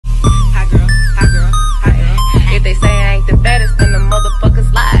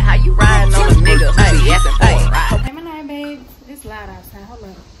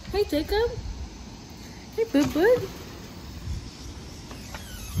Jacob. Hey, bud.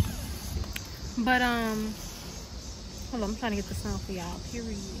 But hold on, I'm trying to get the sound for y'all.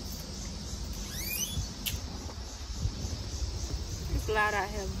 Period. It's loud out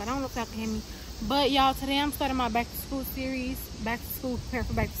here, but I don't know if y'all can hear me. But y'all, today I'm starting my back to school series. Back to school, prepare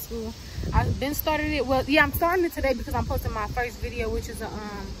for back to school. I've been started it. Well, yeah, I'm starting it today because I'm posting my first video, which is a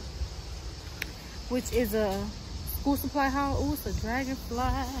school supply haul. Oh, it's a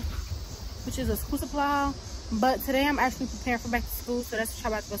dragonfly. Which is a school supply haul. But today I'm actually preparing for back to school, so that's what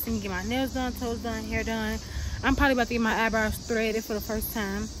I'm about to go see me get my nails done, toes done, hair done. I'm probably about to get my eyebrows threaded for the first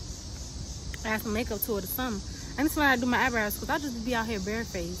time. I have some makeup to it or something. I just want to do my eyebrows because I just be out here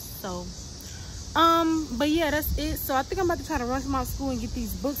barefaced. So, but yeah, that's it. So I think I'm about to try to rush my school and get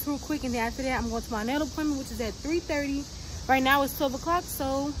these books real quick, and then after that I'm going to my nail appointment, which is at 3:30. Right now it's 12 o'clock,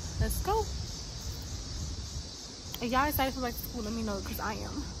 so let's go. If y'all excited for back to school, let me know because I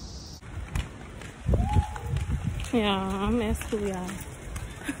am. Yeah, I'm at school, y'all.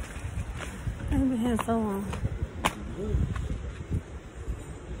 I've been here so long.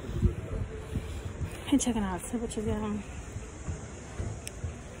 I'm checking out temperatures, y'all.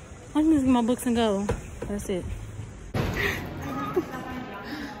 I'm just get my books and go. That's it.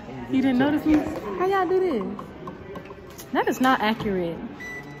 You didn't notice me? How y'all do this? That is not accurate.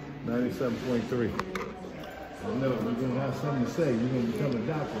 97.3. I know you're gonna have something to say. You're gonna become a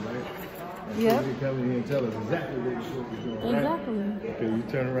doctor, right? Yep. You come in here and tell us exactly what you're supposed to be doing, Exactly. right? Okay, you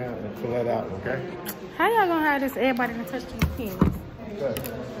turn around and fill that out, okay? How y'all gonna have this everybody to touch these pens? Okay.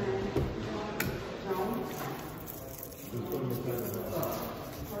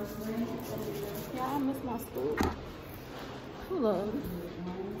 Yeah, I miss my school. Look.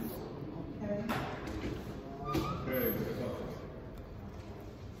 Okay.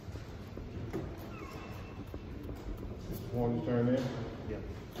 One to turn in? Yep.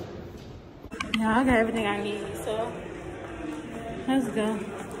 Yeah, I got everything I need, so let's go.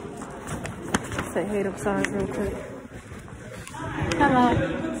 Say hey to Sarge real quick. Hello.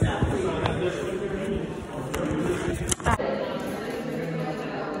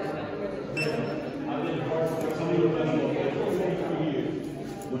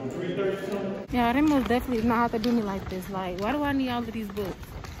 Yeah, they most definitely know how to do me like this. Like, why do I need all of these books?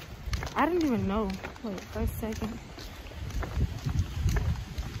 I didn't even know. Wait, first second.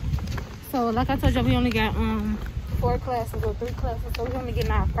 So, like I told you, we only got 4 classes or 3 classes, so we're only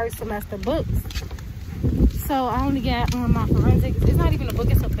getting our first semester books. So I only got my forensics. It's not even a book,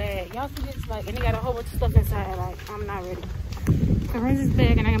 it's a bag. Y'all see this? Like, and they got a whole bunch of stuff inside. Like, I'm not ready. Forensics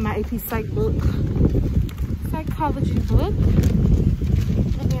bag, and I got my AP Psych book, psychology book,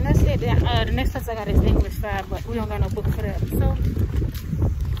 and then that's it. The next class I got is English 5, but we don't got no book for that. So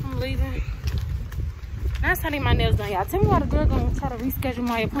I'm leaving. That's how I need my nails done, y'all. Tell me why the girl gonna try to reschedule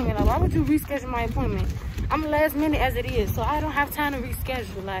my appointment. Like, why would you reschedule my appointment? I'm last minute as it is, so I don't have time to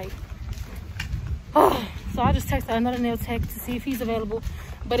reschedule. Like, oh. So I just texted another nail tech to see if he's available.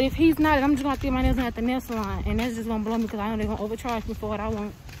 But if he's not, I'm just gonna have to get my nails done at the nail salon, and that's just gonna blow me because I know they're gonna overcharge me for what I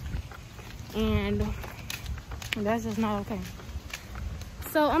want, and that's just not okay.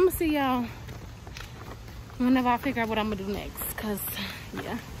 So I'm gonna see y'all whenever I figure out what I'm gonna do next, cause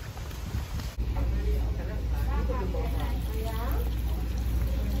yeah.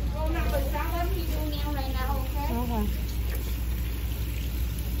 Okay.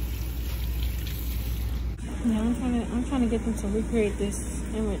 Yeah, I'm trying to get them to recreate this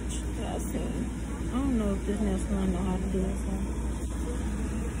image that I said. I don't know if this nail salon know how to do it.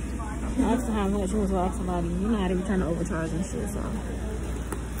 So I asked her how much. She was asking somebody. You know how they be trying to overcharge and shit. So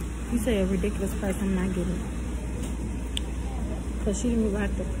you say a ridiculous price, I'm not getting it. Cause she didn't even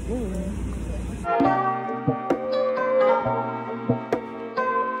have to. Ooh.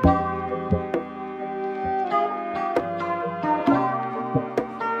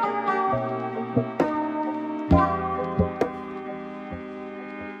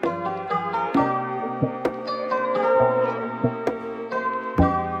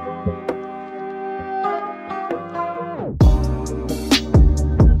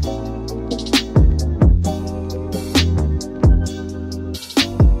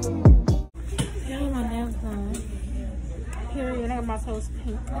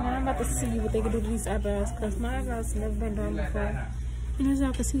 I'm about to see what they can do to these eyebrows because my eyebrows have never been done before. And as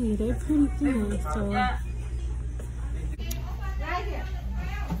y'all can see, they're pretty thin. So right here.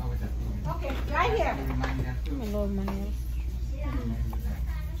 Okay, right here. I love my nails.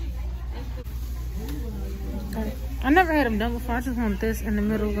 Okay. I never had them done before. I just want this in the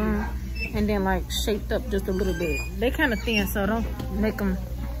middle gone and then like shaped up just a little bit. They kind of thin, so don't make them,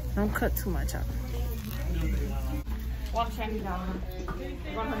 don't cut too much out. $120.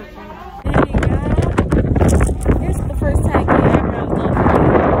 This is the first time I ever done.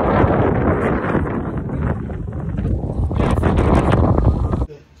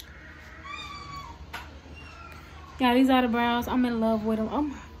 Yeah, these are the brows. I'm in love with them. Oh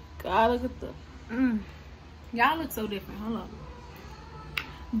my god, look at the y'all look so different. Hold up.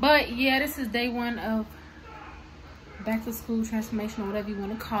 But yeah, this is day 1 of back to school transformation, or whatever you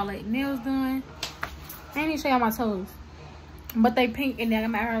want to call it. Nails done. I ain't even show y'all my toes, but they pink, and then I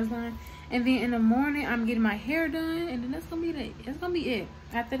got my eyebrows done. And then in the morning, I'm getting my hair done, and then that's gonna be it. That's gonna be it.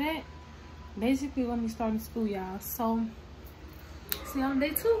 After that, basically, we're gonna be starting school, y'all. So, see y'all on day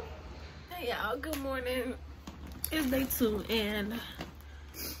 2. Hey y'all, good morning. It's day 2, and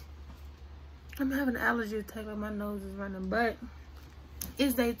I'm having an allergy attack. Like my nose is running, but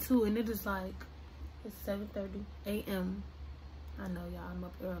it's day 2, and it is like it's 7:30 a.m. I know y'all, I'm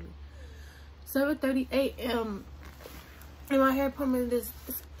up early. 7:30 a.m. and my hair appointment is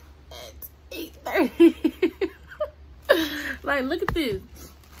at 8:30. Like, look at this.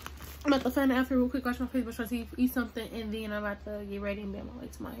 I'm about to find the outfit real quick, wash my face, brush my teeth, eat something, and then I'm about to get ready and be on my way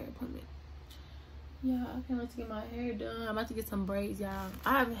to my hair appointment. Yeah, I can't wait to get my hair done. I'm about to get some braids, y'all.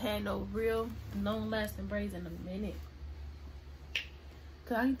 I haven't had no real long-lasting braids in a minute.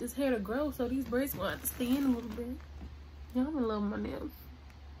 Cause I need this hair to grow, so these braids will have to stay in a little bit. Yeah, I'm in love with my nails.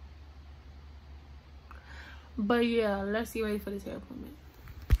 But yeah, let's get ready for this hair appointment.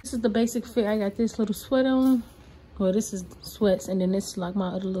 This is the basic fit. I got this little sweat on. Well, this is sweats, and then this is like my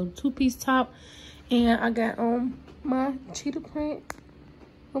other little 2-piece top. And I got on my cheetah print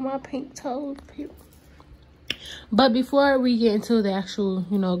with my pink toes. But before we get into the actual,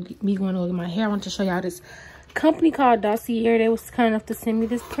 you know, me going over my hair, I want to show y'all this company called Dossier. They was kind enough to send me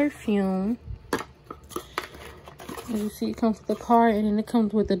this perfume. As you see, it comes with the card, and then it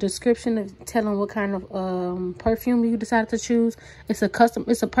comes with a description of telling what kind of perfume you decided to choose. It's a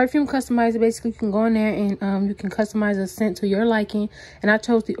perfume customizer. Basically, you can go in there and you can customize a scent to your liking. And I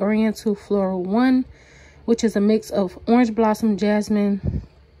chose the Oriental Floral 1, which is a mix of orange blossom, jasmine.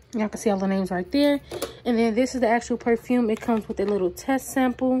 Y'all can see all the names right there. And then this is the actual perfume. It comes with a little test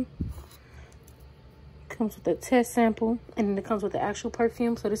sample. Comes with a test sample, and then it comes with the actual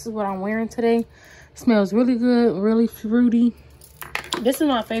perfume. So this is what I'm wearing today. Smells really good, really fruity. This is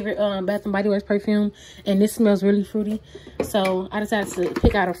my favorite Bath and Body Works perfume, and this smells really fruity. So I decided to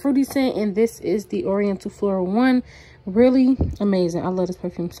pick out a fruity scent, and this is the Oriental Floral 1. Really amazing. I love this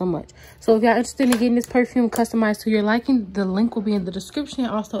perfume so much. So if y'all interested in getting this perfume customized to your liking, the link will be in the description.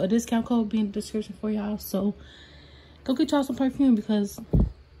 Also, a discount code will be in the description for y'all. So go get y'all some perfume, because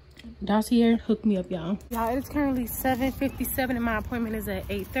Dossier hooked me up, y'all. Y'all, it is currently 7:57 and my appointment is at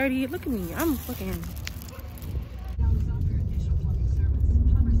 8:30. Look at me, I'm fucking.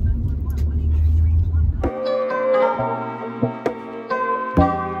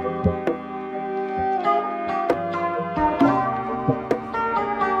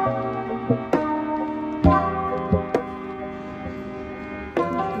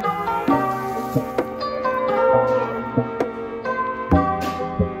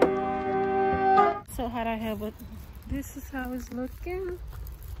 But this is how it's looking.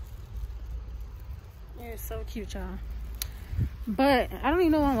 It's so cute, y'all. But I don't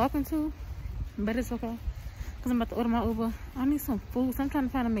even know what I'm walking to, but it's okay, because I'm about to order my Uber. I need some food, so I'm trying to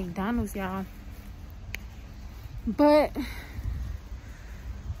find a McDonald's, y'all. But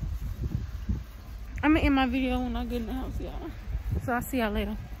I'm gonna end my video when I get in the house, y'all. So I'll see y'all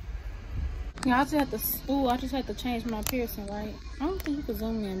later. Yeah, I just had to change my piercing, right? I don't think you can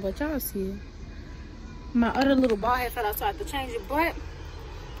zoom in, but y'all see it. My other little ball head fell out, so I had to change it. But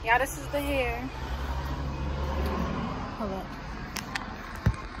y'all, this is the hair. Hold up.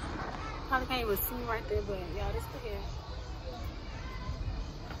 Probably can't even see right there, but y'all, this is the hair.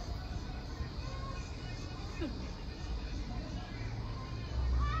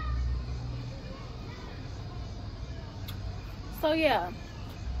 So yeah,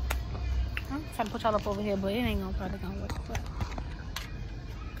 I'm trying to put y'all up over here, but it ain't probably gonna work.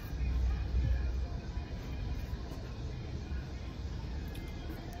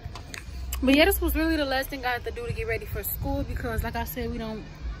 But yeah, this was really the last thing I had to do to get ready for school, because like I said, we don't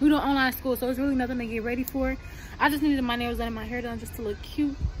online school, so it's really nothing to get ready for. I just needed my nails done and my hair done just to look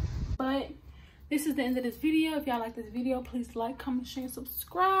cute. But this is the end of this video. If y'all like this video, please like, comment, share, and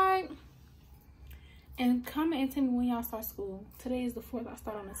subscribe. And comment and tell me when y'all start school. Today is the 4th. I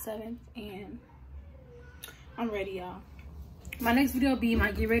start on the 7th, and I'm ready, y'all. My next video will be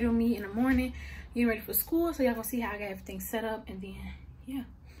my get ready with me in the morning, getting ready for school, so y'all gonna see how I got everything set up. And then yeah,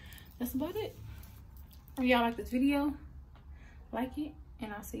 that's about it. If y'all like this video, like it,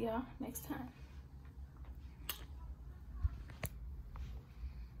 and I'll see y'all next time.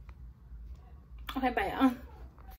 Okay, bye.